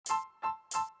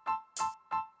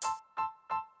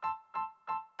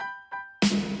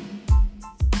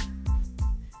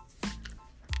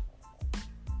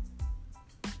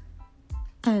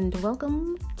and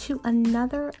welcome to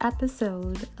another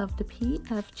episode of the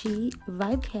PFG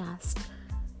Vibecast.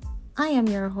 I am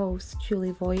your host,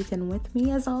 Julie Voigt, and with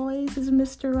me, as always, is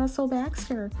Mr. Russell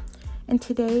Baxter. And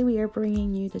today we are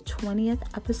bringing you the 20th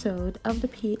episode of the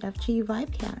PFG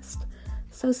Vibecast.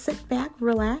 So sit back,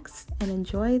 relax, and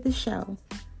enjoy the show.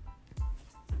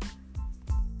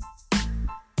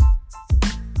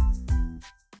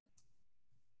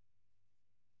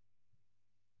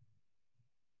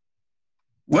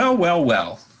 Well.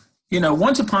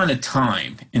 Once upon a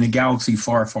time in a galaxy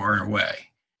far, far away,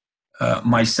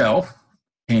 myself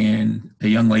and a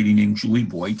young lady named Julie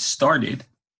Voigt started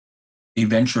a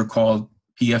venture called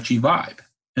PFG Vibe.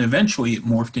 And eventually it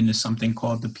morphed into something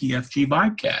called the PFG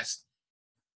Vibecast.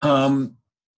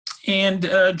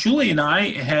 Julie and I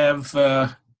have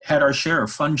had our share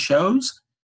of fun shows,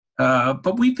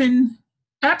 but we've been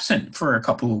absent for a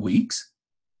couple of weeks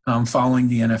following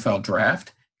the NFL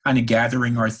draft, kind of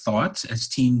gathering our thoughts as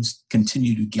teams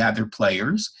continue to gather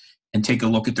players and take a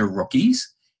look at their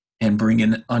rookies and bring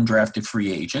in undrafted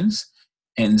free agents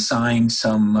and sign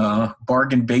some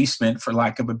bargain basement, for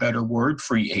lack of a better word,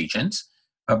 free agents,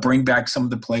 bring back some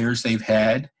of the players they've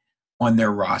had on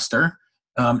their roster.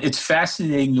 It's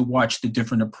fascinating to watch the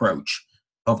different approach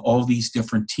of all these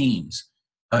different teams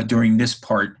during this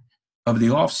part of the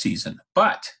offseason.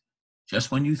 But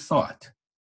just when you thought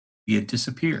he had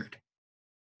disappeared,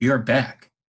 we are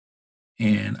back.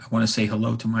 And I want to say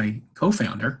hello to my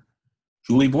co-founder,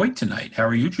 Julie Voigt, tonight. How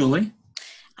are you, Julie?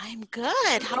 I'm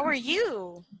good. How are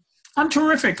you? I'm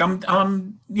terrific.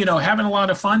 I'm having a lot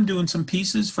of fun doing some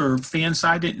pieces for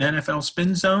Fansided and NFL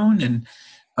Spin Zone and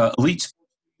Elite Sports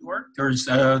New York. There's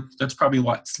that's probably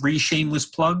 3 shameless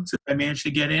plugs that I managed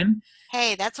to get in.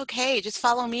 Hey, that's okay. Just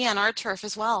follow me on our turf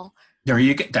as well. There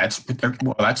you go. That's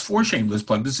 4 shameless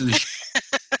plugs. This is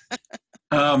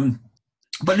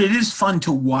but it is fun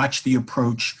to watch the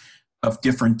approach of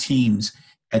different teams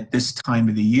at this time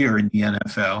of the year in the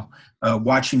NFL,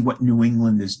 watching what New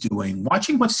England is doing,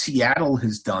 watching what Seattle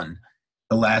has done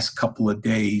the last couple of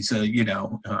days. The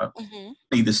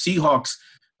Seahawks,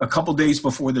 a couple days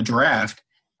before the draft,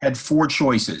 had 4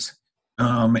 choices,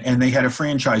 and they had a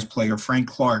franchise player, Frank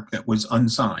Clark, that was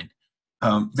unsigned.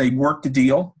 They worked the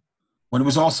deal. When it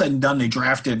was all said and done, they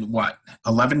drafted,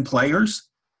 11 players?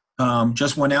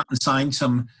 Just went out and signed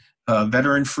some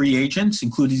veteran free agents,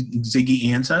 including Ziggy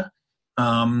Ansah.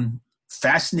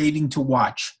 Fascinating to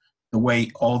watch the way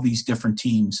all these different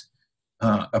teams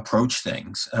approach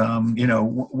things.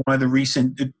 One of the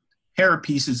recent pair of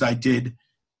pieces I did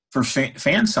for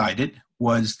Fansided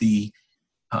was the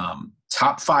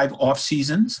top 5 off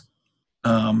seasons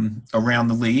around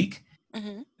the league.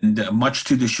 Mm-hmm. And much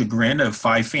to the chagrin of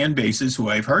 5 fan bases who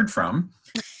I've heard from,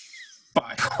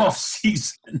 5 off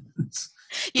seasons.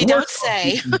 You don't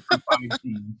say.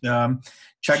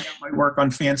 Check out my work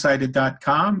on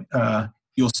fansided.com.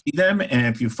 You'll see them. And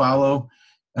if you follow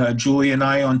Julie and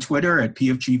I on Twitter at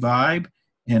PFG Vibe,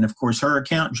 and of course her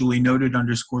account, Julie Noted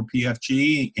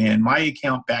 _PFG, and my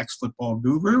account, Bax Football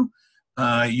Guru,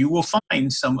 you will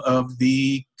find some of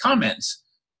the comments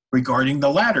regarding the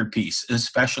latter piece,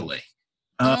 especially.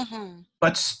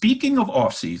 But speaking of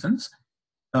off seasons,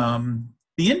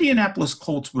 the Indianapolis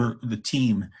Colts were the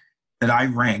team that I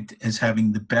ranked as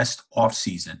having the best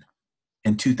offseason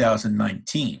in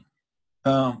 2019.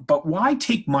 But why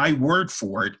take my word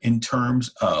for it in terms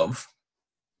of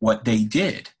what they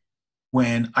did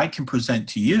when I can present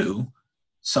to you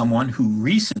someone who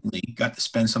recently got to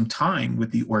spend some time with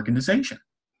the organization?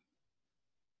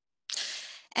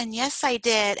 And yes, I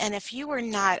did. And if you were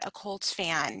not a Colts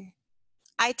fan,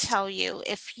 I tell you,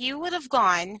 if you would have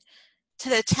gone to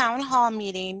the town hall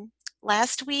meeting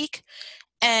last week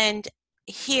and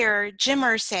hear Jim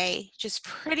Irsay just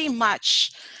pretty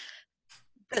much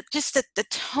the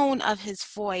tone of his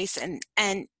voice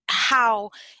and how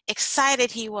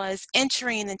excited he was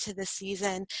entering into the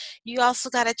season. You also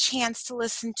got a chance to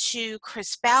listen to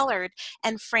Chris Ballard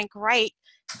and Frank Reich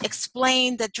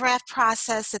explain the draft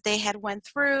process that they had went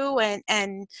through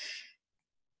and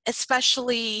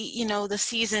especially, the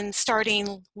season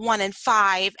starting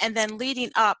 1-5 and then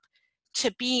leading up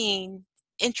to being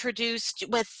introduced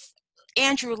with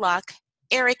Andrew Luck,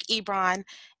 Eric Ebron,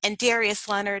 and Darius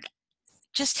Leonard.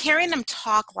 Just hearing them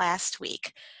talk last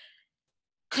week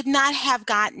could not have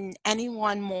gotten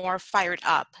anyone more fired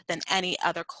up than any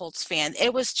other Colts fan.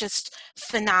 It was just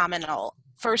phenomenal.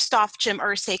 First off, Jim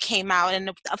Irsay came out, and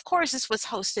of course this was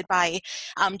hosted by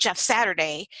Jeff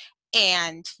Saturday,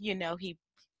 and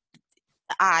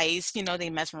eyes, they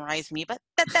mesmerize me, but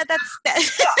that's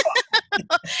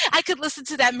I could listen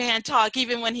to that man talk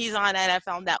even when he's on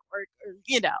NFL Network,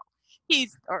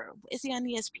 Or is he on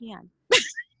ESPN?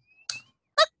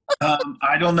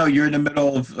 I don't know. You're in the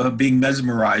middle of being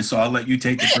mesmerized, so I'll let you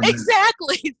take it from there.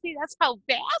 Exactly. See, that's how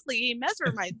badly he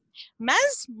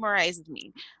mesmerizes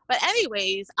me. But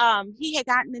anyways, he had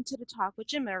gotten into the talk with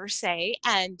Jim Irsay,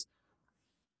 and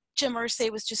Jim Irsay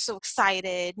was just so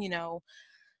excited,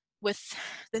 with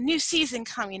the new season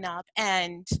coming up,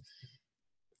 and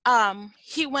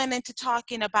he went into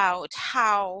talking about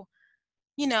how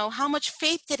much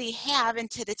faith did he have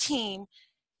into the team,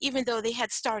 even though they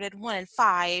had started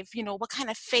 1-5. What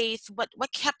kind of faith,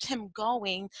 what kept him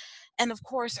going. And of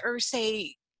course,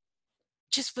 Irsay,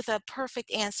 just with a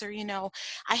perfect answer,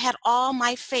 I had all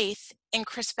my faith in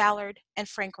Chris Ballard and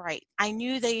Frank Wright. I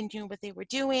knew they knew what they were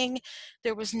doing.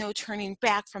 There was no turning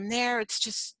back from there. It's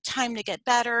just time to get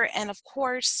better. And of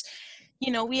course,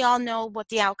 we all know what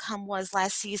the outcome was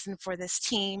last season for this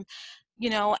team.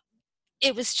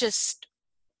 It was just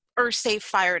Irsay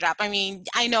fired up. I mean,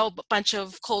 I know a bunch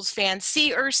of Colts fans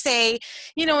see Irsay,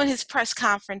 in his press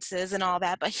conferences and all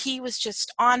that, but he was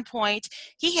just on point.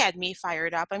 He had me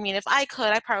fired up. I mean, if I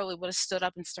could, I probably would have stood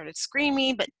up and started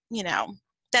screaming, but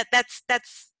that's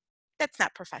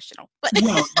not professional. But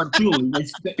But Julie,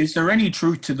 is there any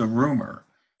truth to the rumor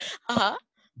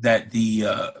that the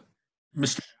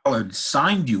Mr. Ballard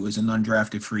signed you as an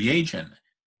undrafted free agent?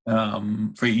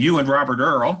 For you and Robert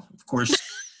Earl, of course,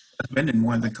 and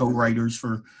one of the co-writers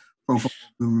for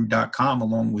ProFootballGuru.com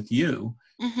along with you.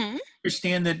 Mm-hmm.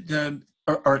 Understand that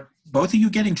are both of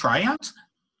you getting tryouts?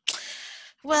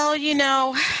 Well,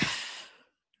 I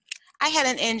had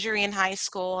an injury in high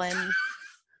school, and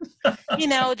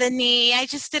the knee, I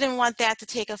just didn't want that to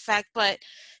take effect. But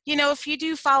if you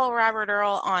do follow Robert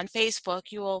Earl on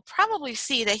Facebook, you will probably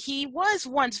see that he was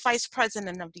once vice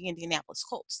president of the Indianapolis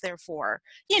Colts. Therefore,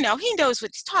 he knows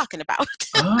what he's talking about.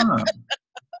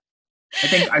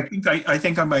 I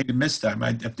think I might have missed that. I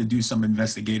might have to do some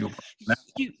investigative.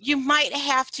 You might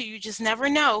have to. You just never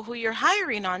know who you're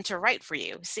hiring on to write for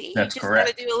you. See, that's you just correct.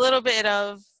 got to do a little bit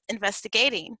of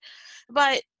investigating.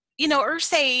 But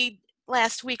Irsay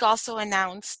last week also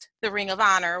announced the Ring of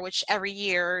Honor, which every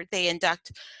year they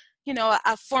induct,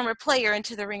 a former player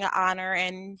into the Ring of Honor,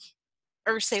 and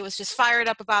Irsay was just fired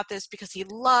up about this because he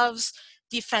loves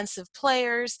defensive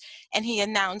players, and he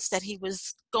announced that he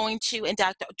was going to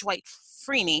induct Dwight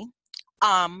Freeney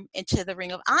into the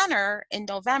Ring of Honor in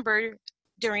November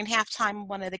during halftime of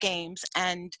one of the games.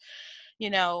 And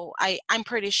I'm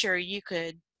pretty sure you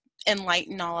could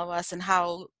enlighten all of us on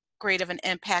how great of an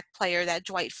impact player that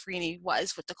Dwight Freeney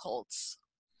was with the Colts.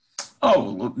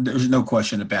 Oh, there's no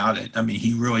question about it. I mean,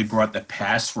 he really brought the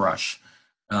pass rush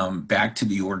back to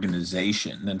the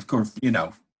organization. And of course,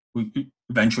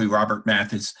 eventually Robert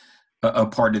Mathis a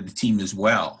part of the team as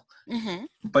well. Mm-hmm.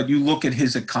 But you look at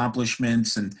his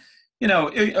accomplishments, and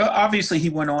obviously he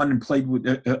went on and played with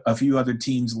a few other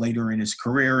teams later in his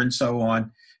career and so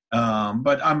on.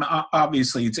 But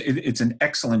obviously it's an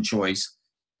excellent choice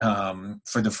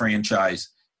for the franchise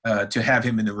to have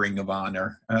him in the Ring of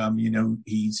Honor.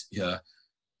 He's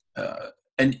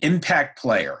an impact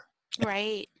player.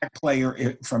 Right.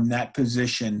 Player from that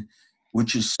position,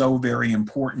 which is so very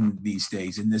important these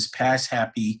days in this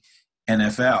pass-happy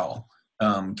NFL,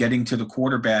 getting to the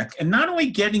quarterback, and not only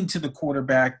getting to the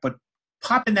quarterback, but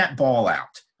popping that ball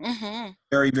out. Mm-hmm.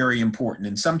 Very, very important.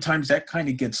 And sometimes that kind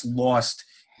of gets lost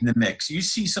in the mix. You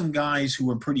see some guys who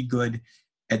are pretty good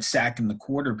at sacking the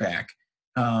quarterback,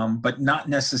 but not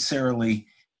necessarily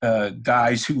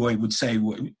guys who I would say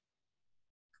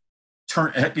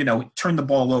turn the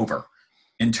ball over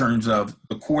in terms of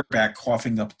the quarterback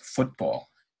coughing up the football.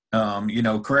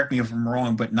 Correct me if I'm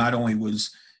wrong, but not only was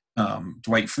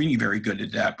Dwight Freeney very good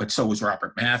at that, but so was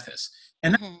Robert Mathis.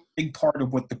 And that's a big part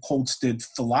of what the Colts did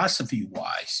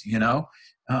philosophy-wise,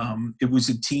 It was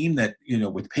a team that,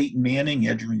 with Peyton Manning,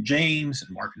 Edgerrin James,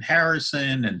 and Marvin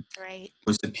Harrison, and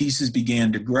as the pieces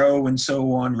began to grow and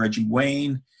so on, Reggie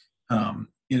Wayne,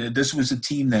 this was a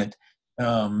team that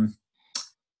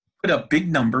put up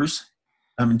big numbers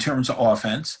in terms of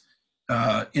offense.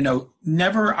 I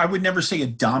would never say a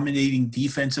dominating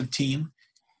defensive team.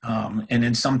 And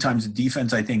then sometimes the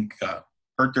defense, I think,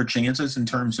 hurt their chances in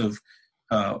terms of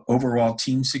overall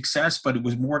team success, but it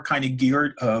was more kind of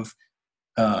geared of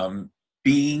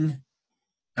being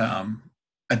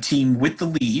a team with the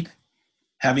lead,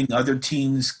 having other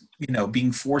teams,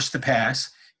 being forced to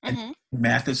pass, and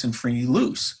Mathis and Freeney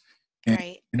loose. And,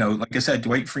 like I said,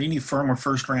 Dwight Freeney, former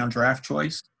first-round draft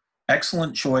choice,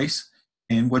 excellent choice,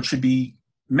 and what should be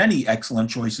many excellent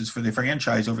choices for the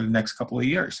franchise over the next couple of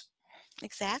years.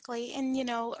 Exactly. And,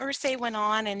 Irsay went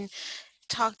on and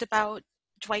talked about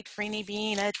Dwight Freeney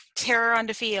being a terror on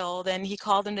the field, and he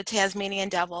called them the Tasmanian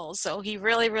Devils. So he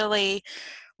really, really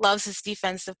loves his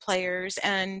defensive players,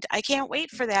 and I can't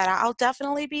wait for that. I'll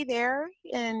definitely be there,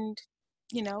 and,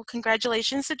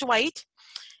 congratulations to Dwight.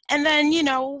 And then,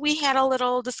 we had a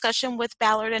little discussion with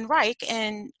Ballard and Reich,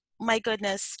 and my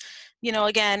goodness,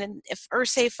 again, if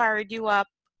Irsay fired you up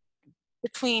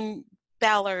between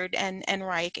Ballard and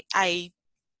Reich, I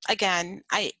can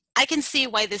see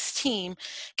why this team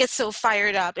gets so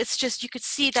fired up. It's just, you could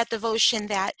see that devotion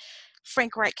that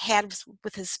Frank Reich had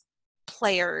with his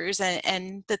players,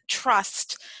 and the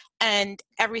trust and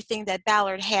everything that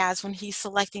Ballard has when he's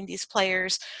selecting these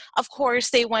players. Of course,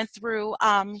 they went through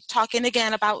talking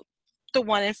again about the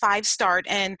 1-5 start,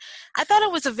 and I thought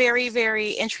it was a very, very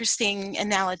interesting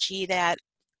analogy that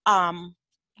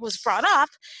was brought up,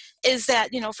 is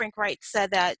that, Frank Reich said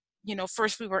that,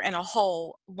 first we were in a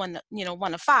hole,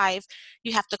 1-5,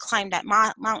 you have to climb that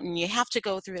mountain, you have to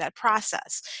go through that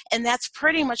process. And that's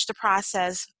pretty much the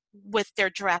process with their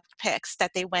draft picks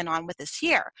that they went on with this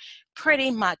year.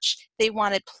 Pretty much they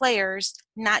wanted players,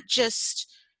 not just,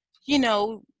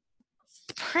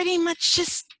 pretty much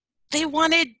just, they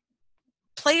wanted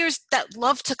players that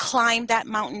love to climb that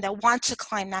mountain, that want to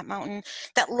climb that mountain,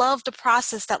 that love the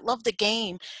process, that love the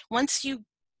game. Once you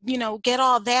get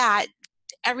all that,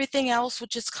 everything else would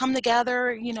just come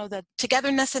together, the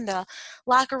togetherness in the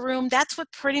locker room. That's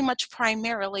what pretty much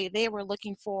primarily they were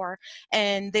looking for.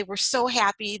 And they were so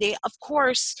happy. They, of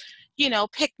course,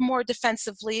 picked more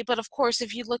defensively. But of course,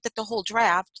 if you looked at the whole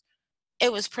draft,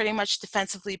 it was pretty much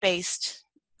defensively based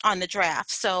on the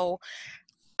draft. So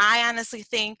I honestly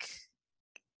think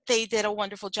they did a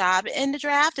wonderful job in the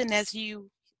draft. And as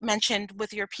you mentioned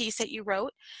with your piece that you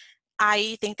wrote,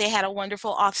 I think they had a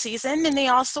wonderful offseason, and they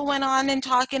also went on and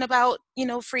talking about,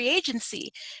 free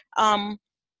agency.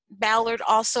 Ballard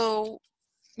also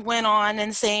went on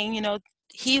and saying,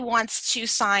 he wants to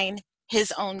sign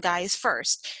his own guys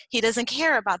first. He doesn't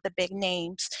care about the big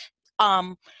names.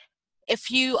 If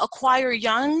you acquire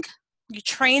young, you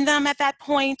train them at that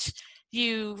point,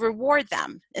 you reward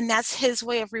them. And that's his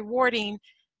way of rewarding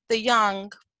the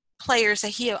young players that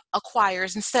he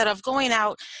acquires, instead of going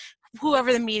out,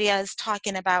 whoever the media is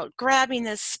talking about, grabbing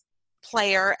this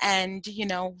player and,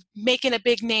 making a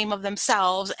big name of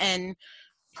themselves, and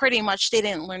pretty much they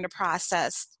didn't learn the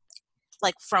process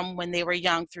like from when they were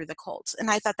young through the Colts. And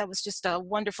I thought that was just a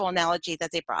wonderful analogy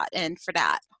that they brought in for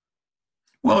that.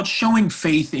 Well, it's showing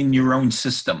faith in your own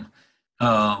system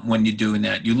when you're doing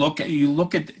that. You look at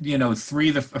three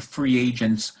of the free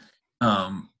agents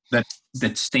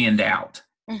that stand out.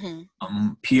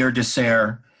 Mm-hmm. Pierre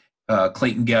Desir,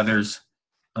 Clayton Geathers,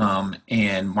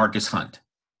 and Marcus Hunt.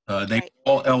 They were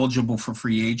all eligible for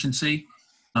free agency.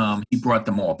 He brought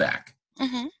them all back.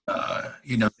 Mm-hmm.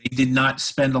 They did not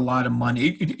spend a lot of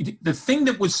money. The thing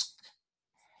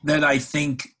that I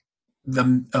think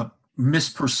the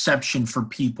misperception for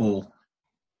people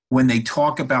when they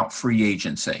talk about free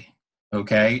agency,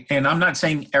 okay? And I'm not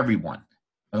saying everyone,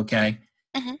 okay?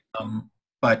 Mm-hmm.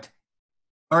 But,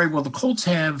 all right, well, the Colts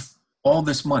have all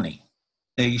this money.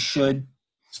 They should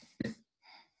spend it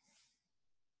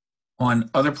on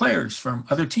other players from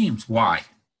other teams. Why?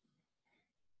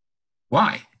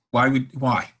 Why?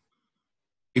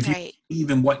 If you believe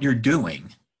in what you're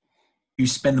doing, you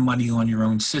spend the money on your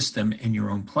own system and your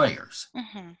own players.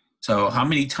 Mm-hmm. So how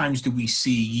many times do we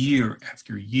see year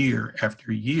after year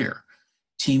after year,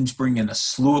 teams bring in a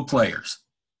slew of players,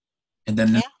 and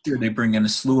then next year they bring in a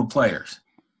slew of players,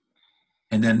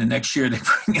 and then the next year they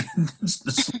bring in the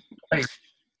slew of players,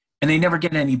 and they never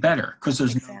get any better because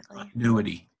there's no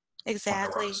continuity.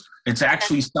 Exactly. It's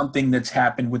actually something that's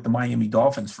happened with the Miami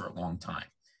Dolphins for a long time.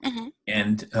 Mm-hmm.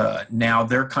 And now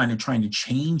they're kind of trying to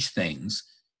change things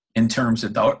in terms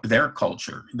of their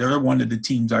culture. They're one of the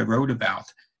teams I wrote about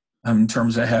in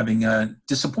terms of having a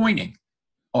disappointing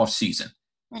offseason.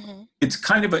 Mm-hmm. It's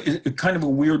kind of a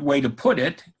weird way to put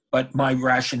it, but my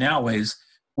rationale is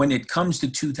when it comes to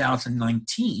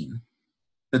 2019,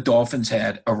 the Dolphins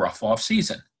had a rough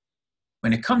offseason.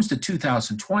 When it comes to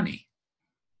 2020,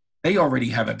 they already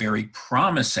have a very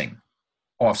promising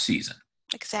offseason.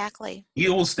 Exactly.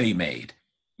 Deals they made.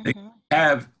 They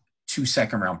have 2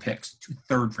 second-round picks, 2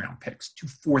 third-round picks, 2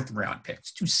 fourth-round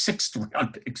picks, 2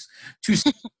 sixth-round picks, 2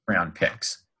 seventh-round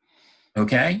picks.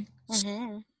 Okay?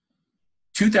 Mm-hmm.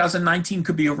 2019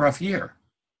 could be a rough year.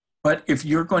 But if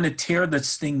you're going to tear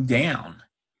this thing down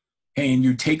and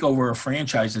you take over a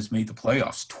franchise that's made the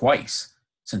playoffs twice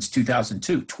since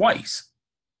 2002, twice,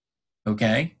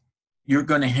 okay, you're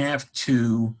going to have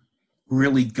to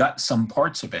really gut some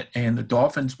parts of it. And the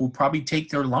Dolphins will probably take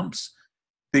their lumps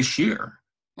this year.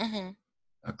 Mm-hmm.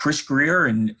 Chris Greer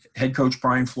and head coach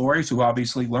Brian Flores, who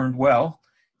obviously learned well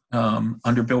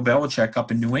under Bill Belichick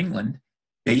up in New England,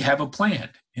 they have a plan.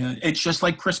 It's just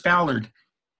like Chris Ballard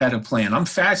had a plan. I'm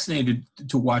fascinated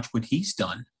to watch what he's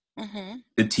done,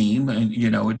 the team,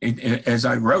 and as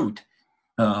I wrote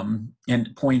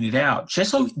and pointed out,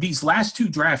 just so these last two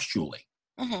drafts, Julie.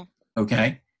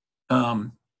 Okay,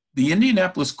 the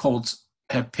Indianapolis Colts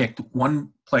have picked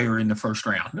one player in the first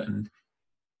round, and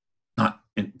not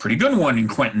a pretty good one in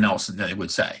Quentin Nelson, they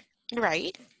would say.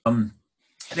 Right.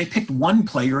 They picked one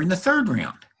player in the third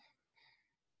round.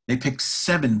 They picked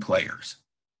 7 players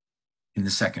in the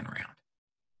second round.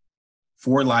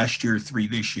 4 last year, 3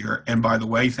 this year. And by the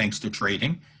way, thanks to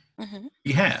trading,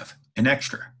 we have an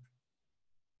extra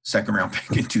second round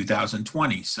pick in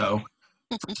 2020. So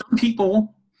for some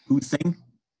people who think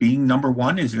being number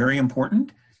 1 is very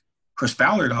important, Chris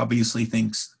Ballard obviously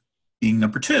thinks being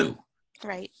number 2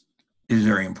 is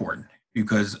very important,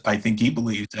 because I think he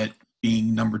believes that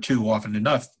being number 2 often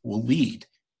enough will lead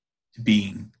to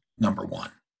being number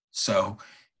 1. So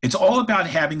it's all about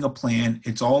having a plan.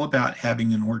 It's all about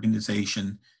having an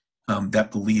organization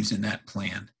that believes in that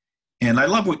plan. And I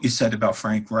love what you said about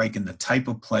Frank Reich and the type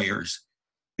of players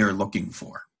they're looking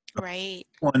for. Right.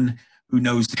 One who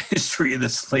knows the history of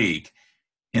this league,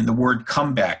 and the word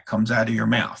comeback comes out of your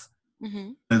mouth.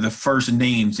 The first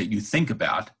names that you think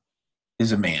about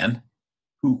is a man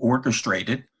who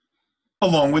orchestrated,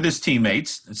 along with his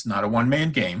teammates, it's not a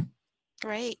one-man game,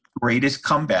 greatest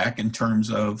comeback in terms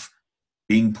of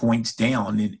being points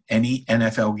down in any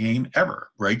NFL game ever,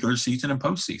 regular season and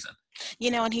postseason.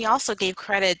 And he also gave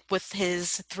credit with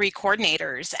his 3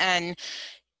 coordinators, and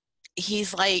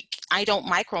he's like, I don't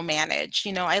micromanage,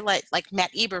 I let, like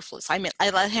Matt Eberflus, I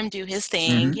let him do his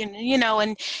thing,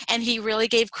 and he really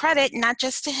gave credit, not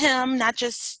just to him, not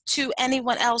just to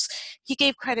anyone else. He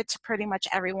gave credit to pretty much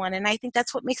everyone. And I think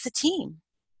that's what makes a team.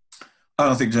 I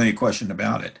don't think there's any question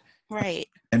about it. Right.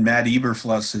 And Matt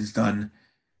Eberflus has done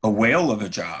a whale of a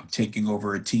job taking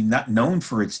over a team not known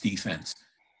for its defense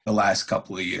the last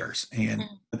couple of years. And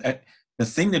the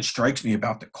thing that strikes me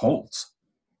about the Colts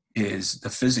is the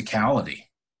physicality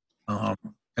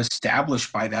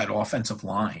established by that offensive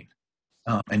line,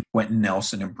 and Quentin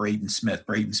Nelson and Braden Smith.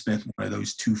 Braden Smith, one of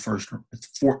those 2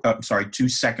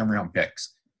 second-round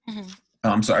picks.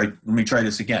 I'm sorry, let me try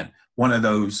this again. One of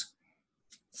those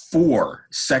 4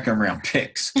 second-round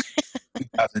picks in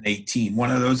 2018.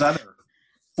 One of those other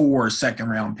 4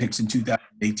 second-round picks in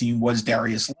 2018 was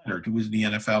Darius Leonard, who was in the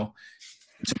NFL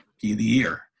Rookie of the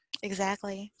Year.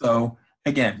 Exactly. So,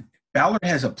 again, Ballard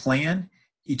has a plan.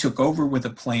 He took over with a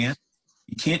plan.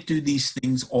 You can't do these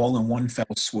things all in one fell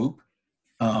swoop.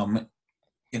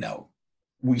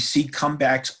 We see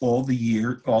comebacks all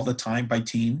the time by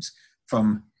teams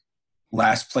from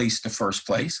last place to first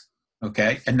place,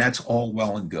 okay? And that's all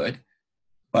well and good.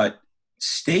 But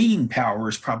staying power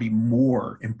is probably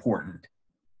more important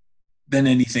than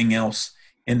anything else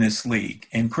in this league.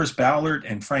 And Chris Ballard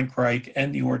and Frank Reich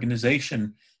and the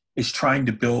organization is trying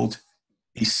to build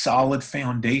a solid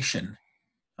foundation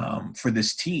for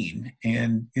this team.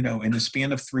 And, in the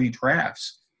span of 3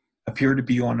 drafts, appear to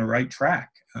be on the right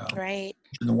track. Right.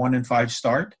 In the 1-5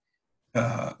 start,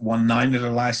 won 9 of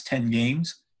their last 10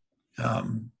 games,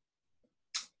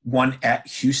 won at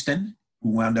Houston, who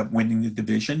wound up winning the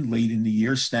division late in the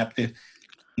year, snapped the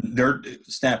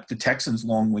Texans'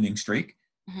 long winning streak,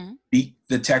 beat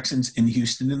the Texans in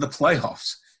Houston in the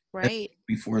playoffs,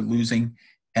 before losing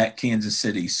at Kansas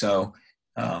City. So,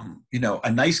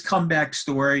 a nice comeback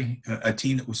story, a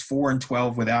team that was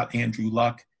 4-12 without Andrew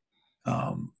Luck.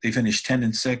 They finished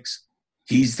 10-6.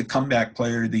 He's the comeback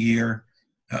player of the year.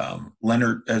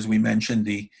 Leonard, as we mentioned,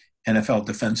 the NFL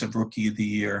Defensive Rookie of the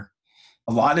Year.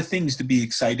 A lot of things to be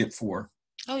excited for.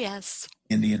 Oh, yes.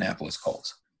 In the Indianapolis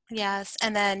Colts. Yes.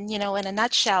 And then, in a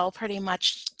nutshell, pretty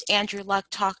much Andrew Luck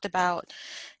talked about,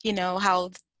 how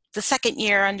the second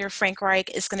year under Frank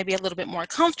Reich is going to be a little bit more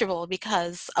comfortable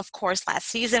because, of course, last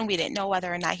season we didn't know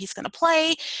whether or not he's going to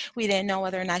play. We didn't know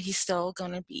whether or not he's still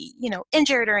going to be,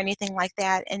 injured or anything like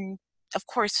that. And, of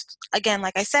course, again,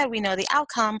 like I said, we know the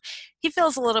outcome. He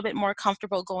feels a little bit more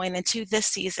comfortable going into this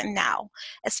season now,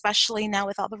 especially now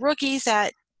with all the rookies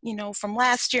that, from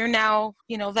last year now,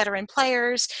 veteran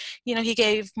players. He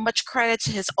gave much credit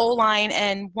to his O-line,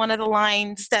 and one of the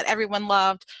lines that everyone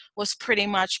loved was pretty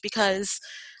much because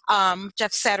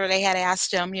Jeff Saturday had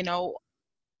asked him, do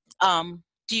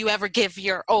you ever give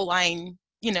your O-line,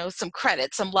 some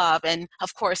credit, some love? And,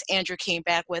 of course, Andrew came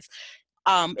back with,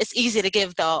 it's easy to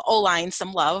give the O-line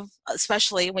some love,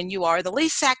 especially when you are the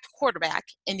least sacked quarterback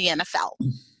in the NFL.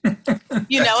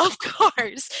 Of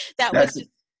course.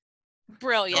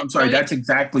 Brilliant. I'm sorry, Brilliant. that's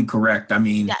exactly correct. I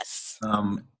mean, Yes.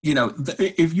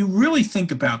 if you really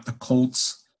think about the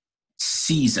Colts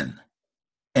season,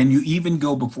 and you even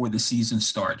go before the season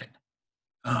started,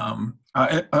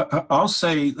 I'll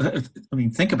say, I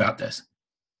mean, think about this.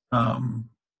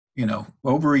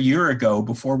 Over a year ago,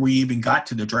 before we even got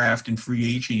to the draft and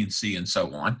free agency and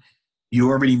so on, you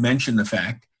already mentioned the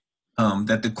fact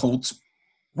that the Colts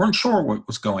weren't sure what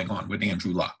was going on with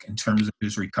Andrew Luck in terms of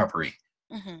his recovery,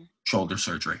 shoulder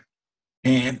surgery.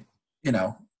 And,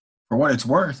 for what it's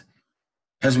worth,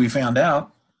 as we found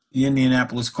out, the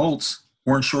Indianapolis Colts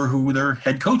weren't sure who their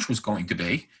head coach was going to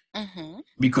be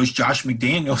because Josh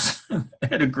McDaniels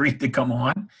had agreed to come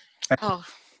on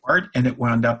and it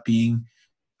wound up being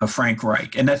a Frank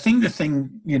Reich. And the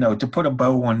thing, to put a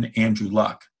bow on Andrew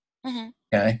Luck,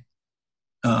 okay,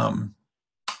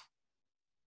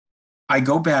 I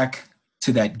go back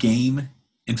to that game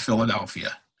in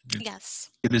Philadelphia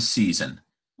this season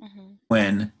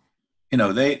when,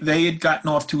 they had gotten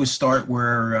off to a start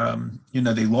where,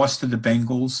 they lost to the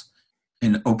Bengals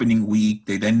in opening week.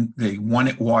 They won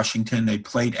at Washington. They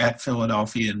played at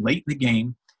Philadelphia, and late in the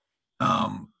game,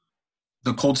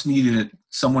 the Colts needed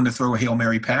someone to throw a Hail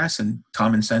Mary pass, and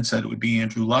common sense said it would be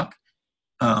Andrew Luck.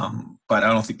 But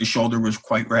I don't think the shoulder was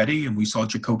quite ready, and we saw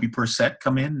Jacoby Brissett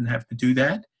come in and have to do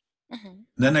that.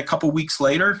 Then a couple weeks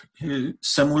later,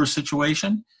 similar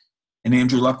situation, and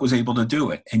Andrew Luck was able to do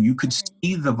it. And you could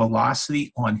see the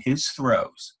velocity on his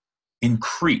throws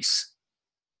increase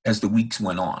as the weeks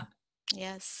went on.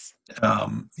 Yes.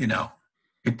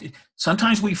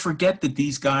 Sometimes we forget that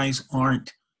these guys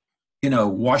aren't,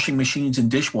 washing machines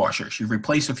and dishwashers. You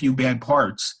replace a few bad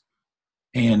parts,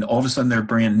 and all of a sudden they're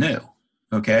brand new.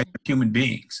 Okay, human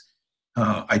beings.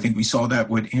 I think we saw that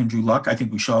with Andrew Luck. I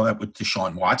think we saw that with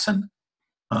Deshaun Watson.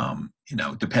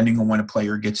 Depending on when a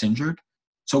player gets injured.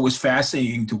 So it was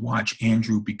fascinating to watch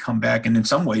Andrew come back, and in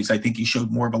some ways, I think he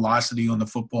showed more velocity on the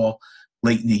football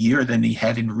late in the year than he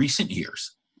had in recent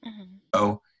years.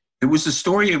 So it was a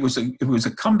story. It was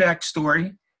a comeback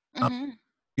story.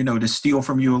 To steal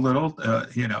from you a little,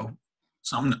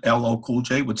 something LL Cool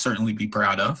J would certainly be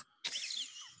proud of.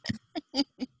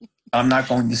 I'm not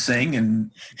going to sing,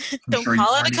 and don't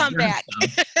call it a comeback.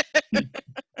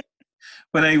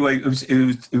 But anyway,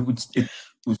 it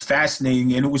was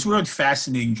fascinating, and it was really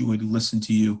fascinating, Julie, to listen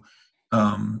to you,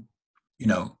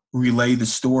 relay the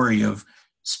story of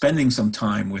spending some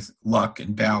time with Luck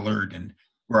and Ballard and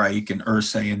Reich and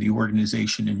Irsay and the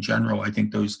organization in general. I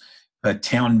think those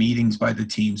town meetings by the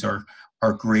teams are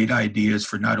great ideas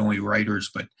for not only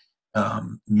writers but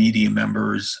media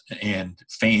members and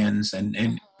fans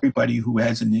and everybody who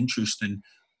has an interest in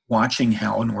watching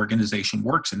how an organization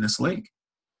works in this league.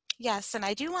 Yes, and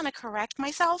I do want to correct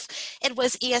myself. It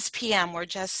was ESPN where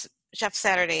Jeff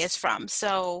Saturday is from.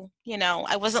 So,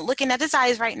 I wasn't looking at his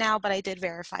eyes right now, but I did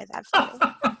verify that for you.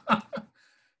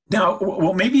 Now,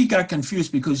 well, maybe you got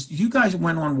confused because you guys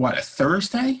went on, what, a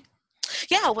Thursday?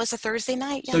 Yeah, it was a Thursday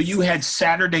night. Yes. So you had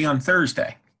Saturday on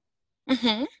Thursday?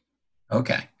 Mm-hmm.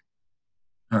 Okay.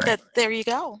 All right. There you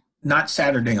go. Not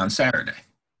Saturday on Saturday?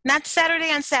 Not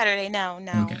Saturday on Saturday, no.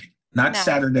 Okay. Not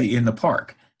Saturday in the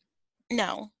park?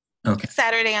 No. Okay.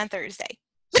 Saturday on Thursday.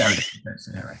 Saturday on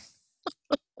Thursday, all right.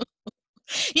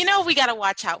 We got to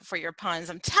watch out for your puns.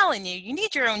 I'm telling you, you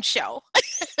need your own show.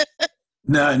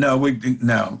 No.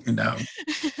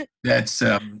 That's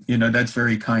that's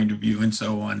very kind of you and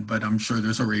so on. But I'm sure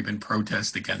there's already been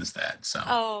protest against that. So.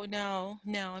 Oh no.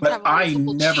 But I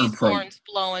never horns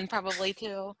blowing probably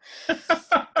too.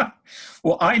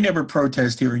 Well, I never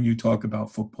protest hearing you talk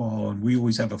about football, and we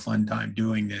always have a fun time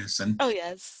doing this. And oh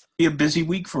yes, be a busy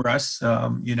week for us.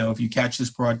 If you catch this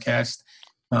broadcast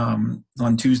on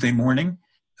Tuesday morning,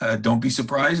 don't be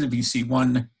surprised if you see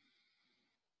one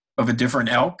of a different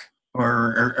elk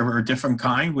or a different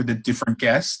kind with a different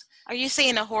guest. Are you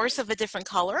saying a horse of a different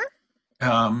color?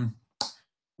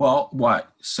 Well,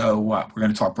 what? So what? We're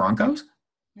going to talk Broncos?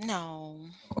 No.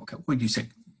 Okay. What did you say?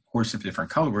 Horse of different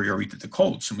color. We're already at the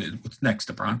Colts. What's next?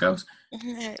 The Broncos?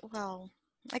 Well,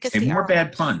 I guess okay, more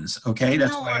bad puns. Okay,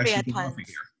 that's why I should be over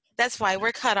here. That's why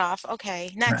we're cut off.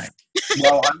 Okay, next. Right.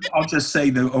 Well, I'll just say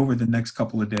that over the next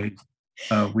couple of days,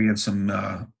 we have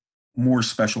some more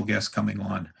special guests coming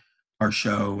on our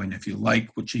show. And if you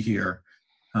like what you hear,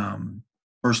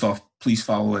 first off, please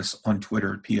follow us on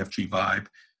Twitter at PFG Vibe.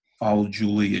 Follow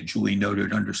Julie at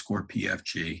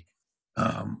JulieNoted_PFG.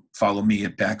 Follow me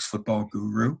at Bax Football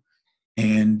Guru.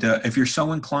 And if you're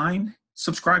so inclined,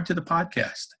 subscribe to the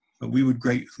podcast. But we would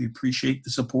greatly appreciate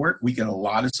the support. We get a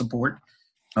lot of support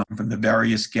from the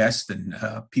various guests and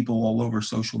people all over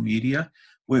social media.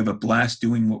 We have a blast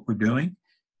doing what we're doing.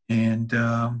 And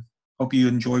Hope you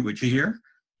enjoy what you hear,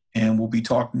 and we'll be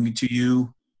talking to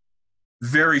you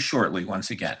very shortly once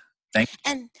again. Thank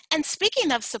you. And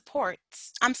speaking of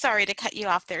supports, I'm sorry to cut you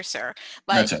off there, sir,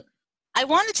 but That's it. I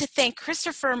wanted to thank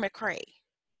Christopher McRae,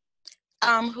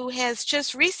 who has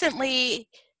just recently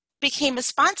became a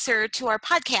sponsor to our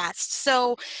podcast.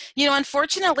 So,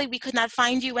 unfortunately, we could not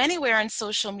find you anywhere on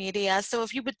social media. So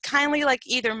if you would kindly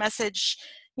either message,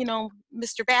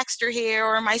 Mr. Baxter here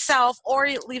or myself, or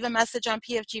leave a message on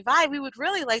PFG Vibe, we would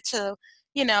really like to,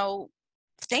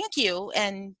 thank you.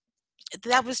 And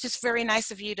that was just very nice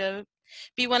of you to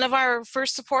be one of our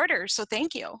first supporters. So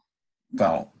thank you.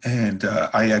 Well, and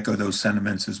I echo those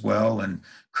sentiments as well. And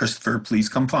Christopher, please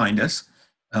come find us.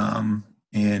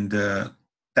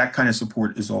 That kind of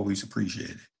support is always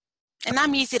appreciated. And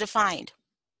I'm easy to find.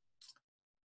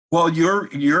 Well, you're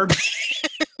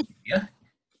yeah,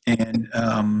 and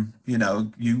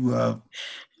you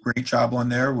great job on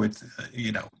there with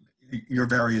your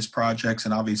various projects,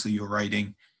 and obviously your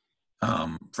writing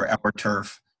for Our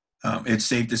Turf. It's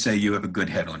safe to say you have a good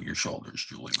head on your shoulders,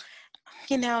 Julie.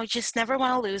 Just never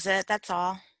want to lose it. That's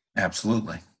all.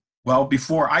 Absolutely. Well,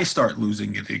 before I start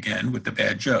losing it again with the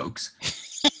bad jokes.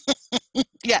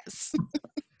 Yes.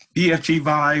 PFG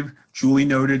Vibe, Julie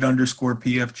noted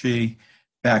 _PFG,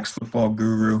 Bax Football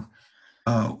Guru.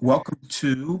 Welcome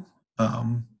to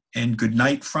and good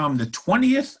night from the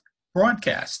 20th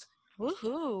broadcast.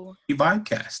 Woohoo.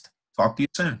 Vibecast. Talk to you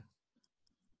soon.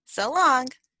 So long.